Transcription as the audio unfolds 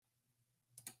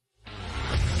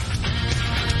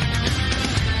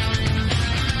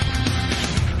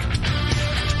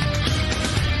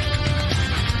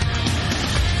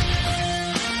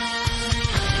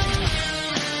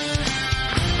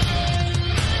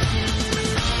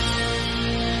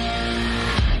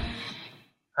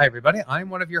Hi, everybody. I'm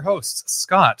one of your hosts,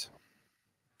 Scott.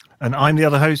 And I'm the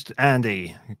other host,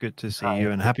 Andy. Good to see Hi.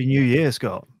 you, and Happy New Year,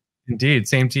 Scott. Indeed.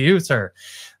 Same to you, sir.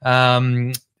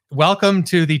 Welcome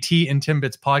to the Tea and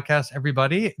Timbits podcast,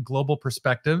 everybody. Global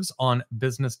perspectives on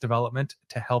business development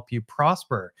to help you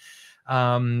prosper.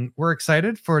 We're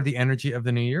excited for the energy of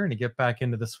the new year and to get back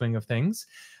into the swing of things.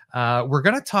 We're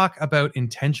going to talk about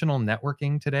intentional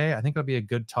networking today. I think it'll be a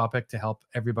good topic to help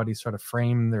everybody sort of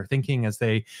frame their thinking as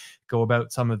they go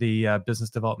about some of the business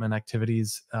development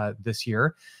activities this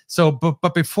year. So,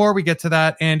 but before we get to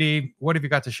that, Andy, what have you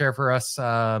got to share for us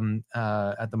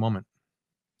at the moment?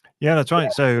 Yeah, that's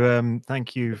right. So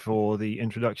thank you for the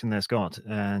introduction there, Scott,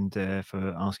 and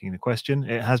for asking the question.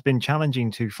 It has been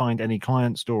challenging to find any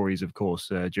client stories, of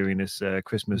course, during this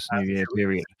Christmas, New Year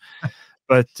period.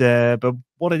 But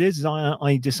what it is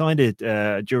I decided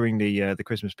during the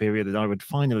Christmas period that I would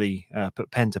finally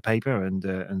put pen to paper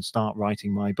and start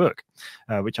writing my book,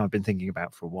 which I've been thinking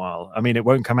about for a while. I mean, it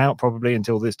won't come out probably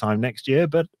until this time next year,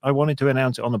 but I wanted to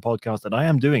announce it on the podcast that I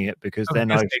am doing it because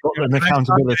then I've got an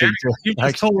accountability. You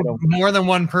just told more than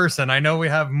one person. I know we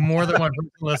have more than one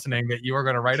person listening that you are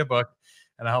going to write a book,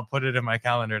 and I'll put it in my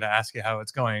calendar to ask you how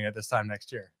it's going at this time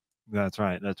next year. That's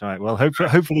right. That's right. Well,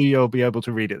 hopefully you'll be able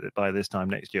to read it by this time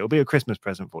next year. It'll be a Christmas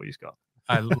present for you, Scott.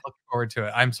 I look forward to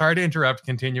it. I'm sorry to interrupt.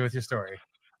 Continue with your story.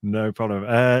 No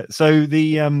problem. So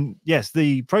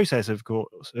the process, of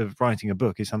course, of writing a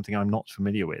book is something I'm not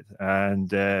familiar with, and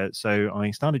so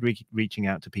I started reaching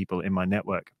out to people in my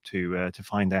network to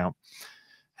find out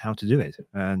how to do it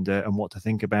and what to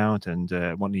think about and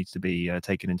what needs to be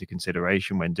taken into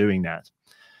consideration when doing that.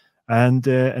 And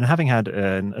having had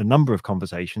a number of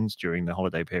conversations during the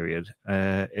holiday period,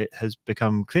 it has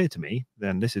become clear to me,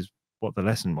 then this is what the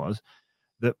lesson was,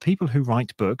 that people who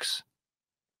write books,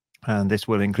 and this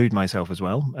will include myself as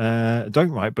well,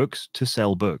 don't write books to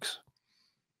sell books.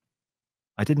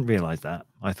 I didn't realize that.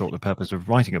 I thought the purpose of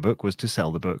writing a book was to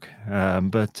sell the book.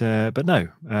 But no,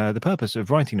 the purpose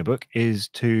of writing a book is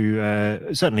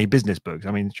to, certainly business books.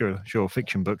 I mean, sure,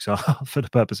 fiction books are for the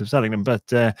purpose of selling them, but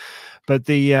the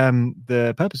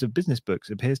purpose of business books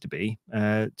appears to be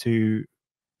to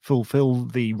fulfill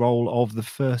the role of the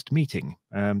first meeting.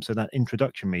 So that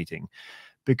introduction meeting,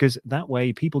 because that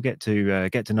way people get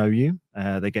to know you.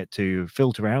 They get to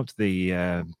filter out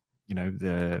the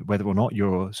whether or not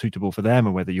you're suitable for them,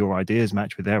 or whether your ideas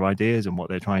match with their ideas and what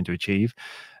they're trying to achieve,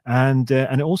 and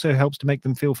it also helps to make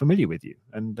them feel familiar with you,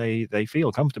 and they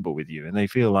feel comfortable with you, and they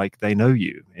feel like they know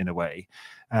you in a way,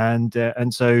 and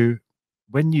so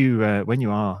when you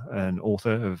are an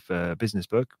author of a business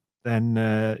book, then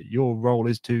your role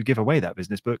is to give away that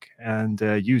business book and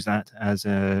use that as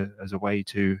a way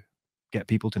to get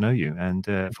people to know you and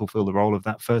fulfill the role of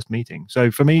that first meeting.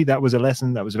 So for me, that was a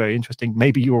lesson that was very interesting.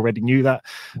 Maybe you already knew that,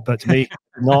 but to me,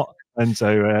 not. And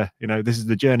so, this is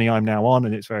the journey I'm now on,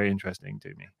 and it's very interesting to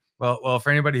me. Well, for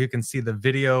anybody who can see the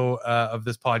video of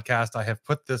this podcast, I have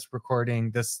put this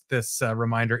recording, this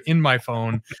reminder in my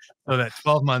phone, so that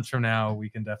 12 months from now, we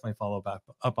can definitely follow back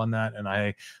up on that. And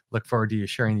I look forward to you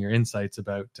sharing your insights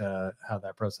about how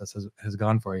that process has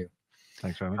gone for you.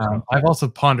 Thanks very much. I've also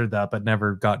pondered that, but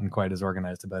never gotten quite as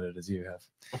organized about it as you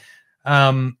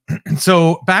have.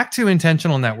 So back to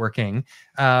intentional networking.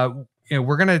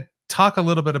 We're going to talk a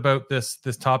little bit about this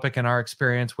topic and our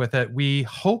experience with it. We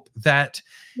hope that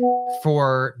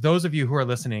for those of you who are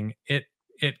listening, it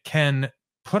can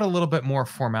put a little bit more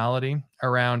formality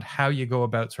around how you go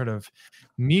about sort of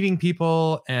meeting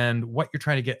people and what you're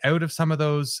trying to get out of some of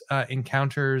those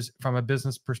encounters from a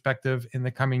business perspective in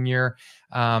the coming year.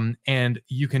 And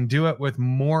you can do it with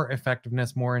more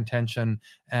effectiveness, more intention,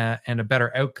 and a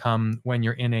better outcome when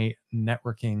you're in a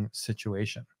networking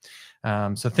situation.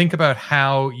 So think about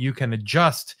how you can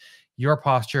adjust your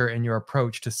posture and your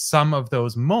approach to some of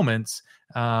those moments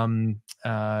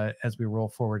as we roll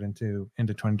forward into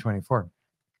 2024.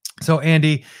 So,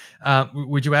 Andy,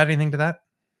 would you add anything to that?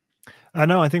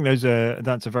 No, I think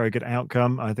that's a very good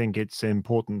outcome. I think it's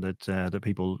important that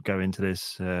people go into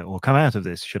this or come out of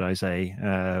this, should I say,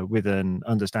 with an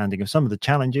understanding of some of the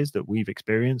challenges that we've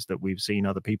experienced, that we've seen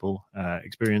other people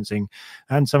experiencing,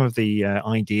 and some of the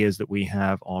ideas that we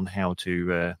have on how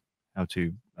to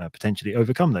potentially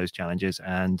overcome those challenges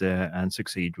and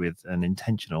succeed with an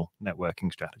intentional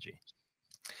networking strategy.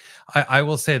 I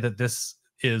will say that this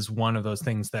is one of those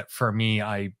things that for me,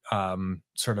 I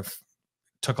sort of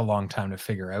took a long time to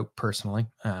figure out personally.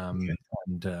 Okay.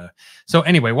 And so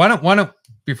anyway, why don't,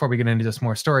 before we get into just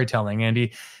more storytelling,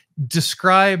 Andy,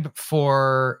 describe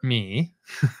for me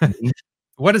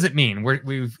what does it mean?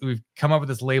 We've come up with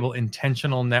this label,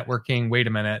 intentional networking. Wait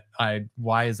a minute,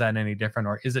 why is that any different,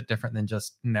 or is it different than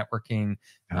just networking?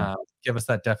 Give us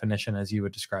that definition as you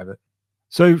would describe it.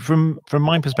 So from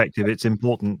my perspective, it's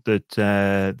important that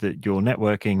that your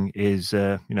networking is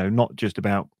not just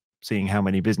about seeing how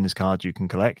many business cards you can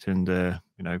collect, and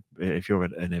if you're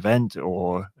at an event,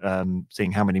 or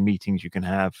seeing how many meetings you can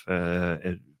have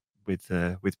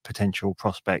with potential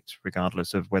prospects,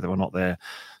 regardless of whether or not they're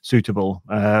suitable.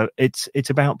 It's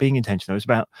about being intentional. It's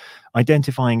about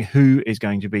identifying who is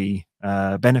going to be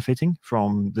benefiting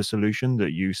from the solution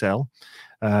that you sell.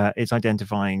 It's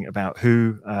identifying about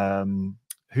who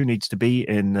needs to be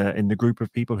in the group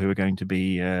of people who are going to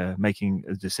be making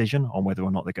a decision on whether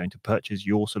or not they're going to purchase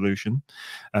your solution,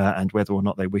 and whether or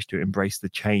not they wish to embrace the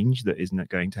change that isn't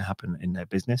going to happen in their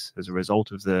business as a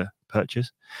result of the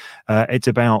purchase. It's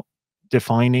about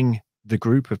defining the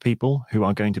group of people who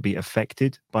are going to be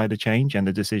affected by the change and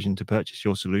the decision to purchase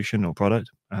your solution or product.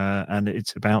 And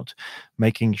it's about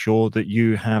making sure that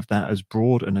you have that as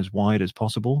broad and as wide as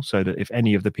possible, so that if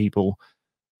any of the people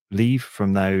leave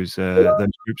from those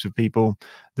groups of people,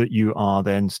 that you are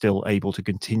then still able to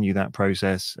continue that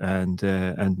process and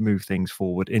move things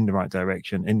forward in the right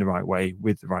direction, in the right way,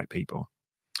 with the right people.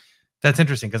 That's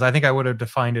interesting, because I think I would have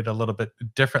defined it a little bit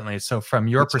differently. So from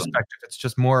your perspective, it's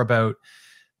just more about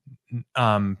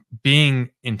being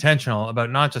intentional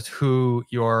about not just who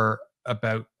you're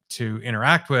about to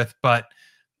interact with, but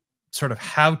sort of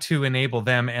how to enable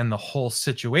them and the whole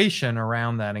situation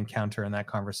around that encounter and that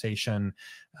conversation,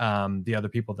 the other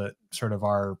people that sort of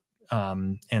are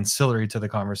ancillary to the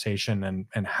conversation,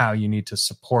 and how you need to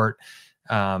support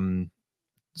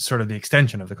sort of the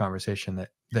extension of the conversation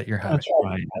that you're having. That's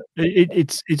right.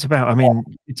 It's about, I mean,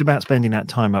 it's about spending that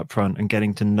time up front and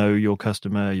getting to know your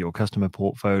customer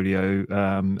portfolio,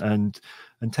 and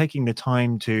taking the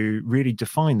time to really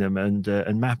define them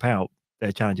and map out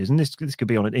their challenges. And this could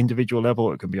be on an individual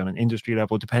level, it could be on an industry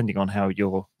level, depending on how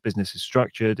your business is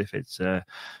structured. If it's a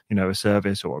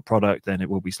service or a product, then it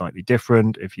will be slightly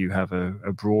different. If you have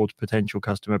a broad potential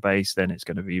customer base, then it's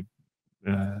going to be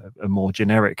a more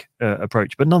generic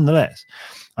approach. But nonetheless,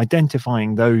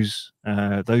 identifying those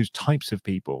types of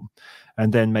people,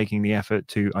 and then making the effort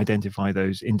to identify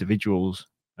those individuals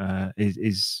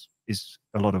is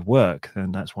a lot of work,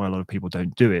 and that's why a lot of people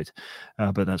don't do it.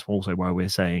 But that's also why we're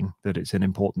saying that it's an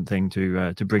important thing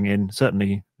to bring in,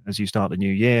 certainly as you start the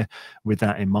new year, with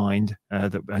that in mind,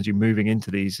 that as you're moving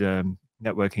into these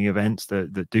networking events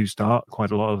that do start, quite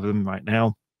a lot of them right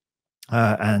now,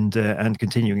 and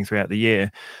continuing throughout the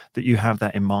year, that you have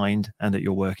that in mind and that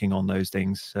you're working on those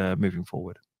things moving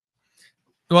forward.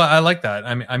 Well, I like that.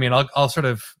 I mean, I'll sort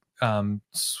of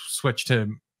switch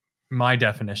to my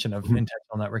definition of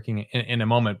intentional networking in a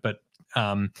moment, but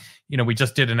we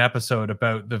just did an episode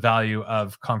about the value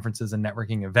of conferences and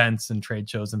networking events and trade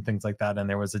shows and things like that, and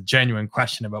there was a genuine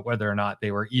question about whether or not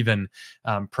they were even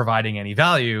providing any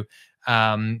value.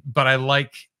 But I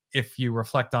like, if you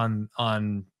reflect on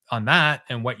that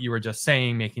and what you were just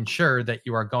saying, making sure that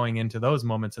you are going into those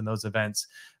moments and those events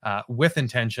with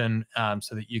intention,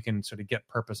 so that you can sort of get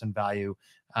purpose and value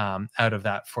out of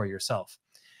that for yourself.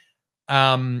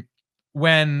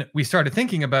 When we started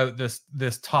thinking about this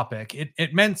topic,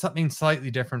 it meant something slightly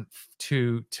different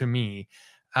to me.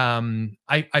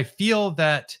 I feel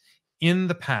that in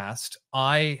the past,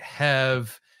 I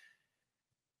have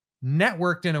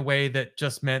networked in a way that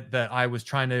just meant that I was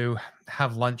trying to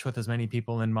have lunch with as many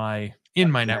people in my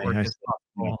network as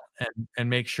possible, and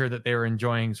make sure that they were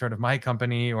enjoying sort of my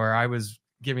company, or I was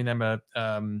giving them a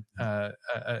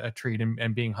treat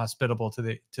and being hospitable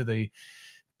to the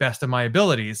best of my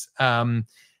abilities.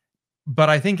 But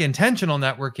I think intentional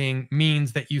networking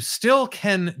means that you still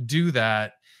can do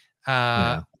that,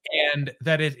 and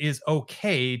that it is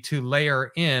okay to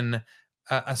layer in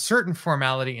a certain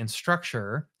formality and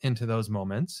structure into those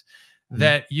moments,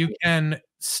 that you can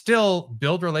still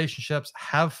build relationships,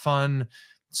 have fun,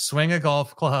 swing a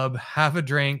golf club, have a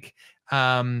drink,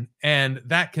 and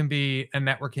that can be a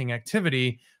networking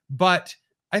activity. But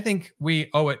I think we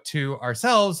owe it to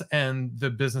ourselves and the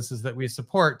businesses that we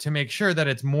support to make sure that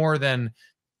it's more than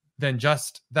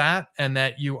just that, and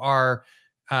that you are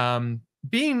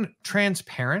being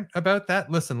transparent about that.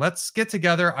 Listen, let's get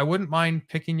together. I wouldn't mind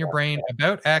picking your brain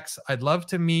about X. I'd love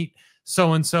to meet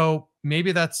so-and-so.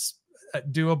 Maybe that's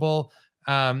doable.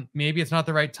 Maybe it's not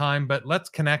the right time, but let's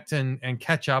connect and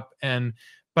catch up.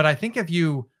 But I think if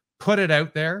you put it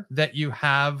out there that you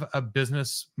have a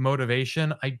business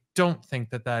motivation, I don't think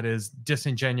that is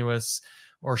disingenuous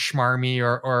or schmarmy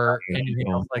or anything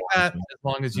else like that, as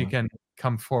long as you can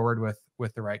come forward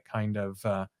with the right kind of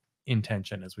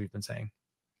intention, as we've been saying.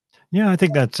 Yeah, I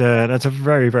think that's a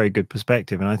very, very good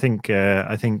perspective, and I think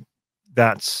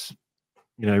that's,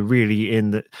 really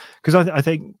in the, because I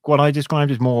think what I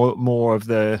described is more of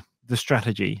the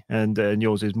strategy, and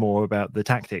yours is more about the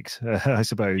tactics, I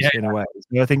suppose, Yeah, in a way.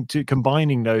 So I think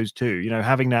combining those two,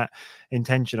 having that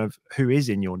intention of who is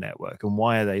in your network and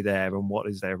why are they there and what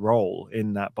is their role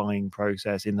in that buying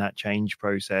process, in that change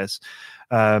process,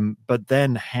 but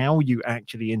then how you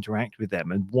actually interact with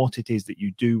them and what it is that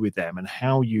you do with them and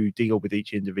how you deal with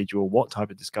each individual, what type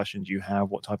of discussions you have,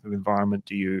 what type of environment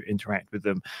do you interact with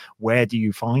them, where do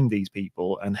you find these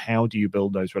people, and how do you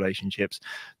build those relationships.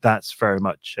 That's very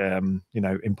much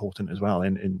important as well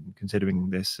in considering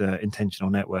this intentional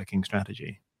networking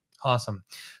strategy. awesome.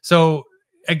 So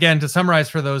again, to summarize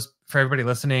for everybody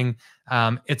listening,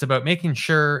 it's about making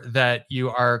sure that you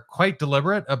are quite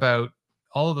deliberate about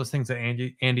all of those things that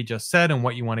Andy just said and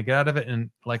what you want to get out of it. And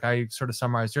like I sort of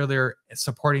summarized earlier,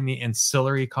 supporting the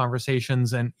ancillary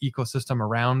conversations and ecosystem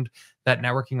around that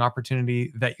networking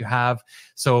opportunity that you have.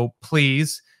 So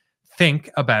please think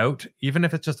about, even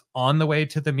if it's just on the way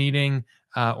to the meeting,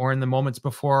 or in the moments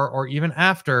before or even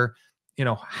after,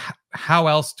 how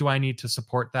else do I need to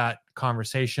support that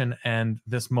conversation and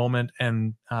this moment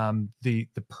and the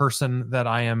person that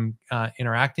I am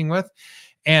interacting with.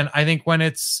 And I think when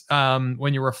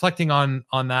you're reflecting on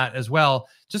that as well,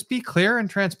 just be clear and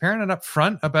transparent and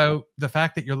upfront about the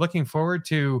fact that you're looking forward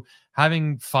to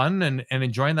having fun and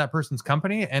enjoying that person's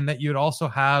company, and that you'd also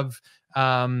have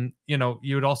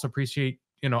you would also appreciate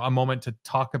a moment to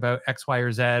talk about X, Y,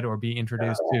 or Z, or be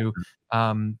introduced to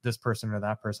this person or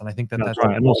that person. I think That's that's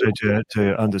right, and also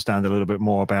to understand a little bit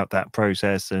more about that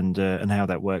process and how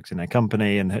that works in a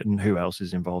company and who else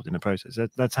is involved in the process.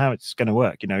 That's how it's going to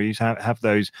work. You have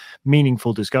those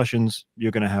meaningful discussions. You're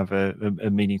going to have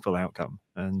a meaningful outcome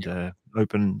and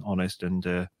open, honest, and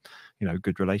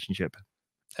good relationship.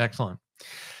 excellent.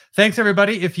 Thanks,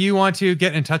 everybody. If you want to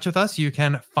get in touch with us, you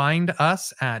can find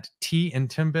us at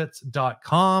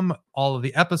tandtimbits.com. All of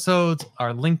the episodes,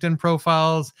 our LinkedIn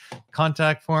profiles,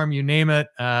 contact form, you name it.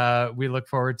 We look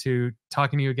forward to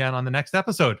talking to you again on the next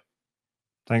episode.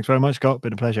 Thanks very much, Scott.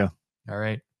 Been a pleasure. All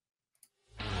right.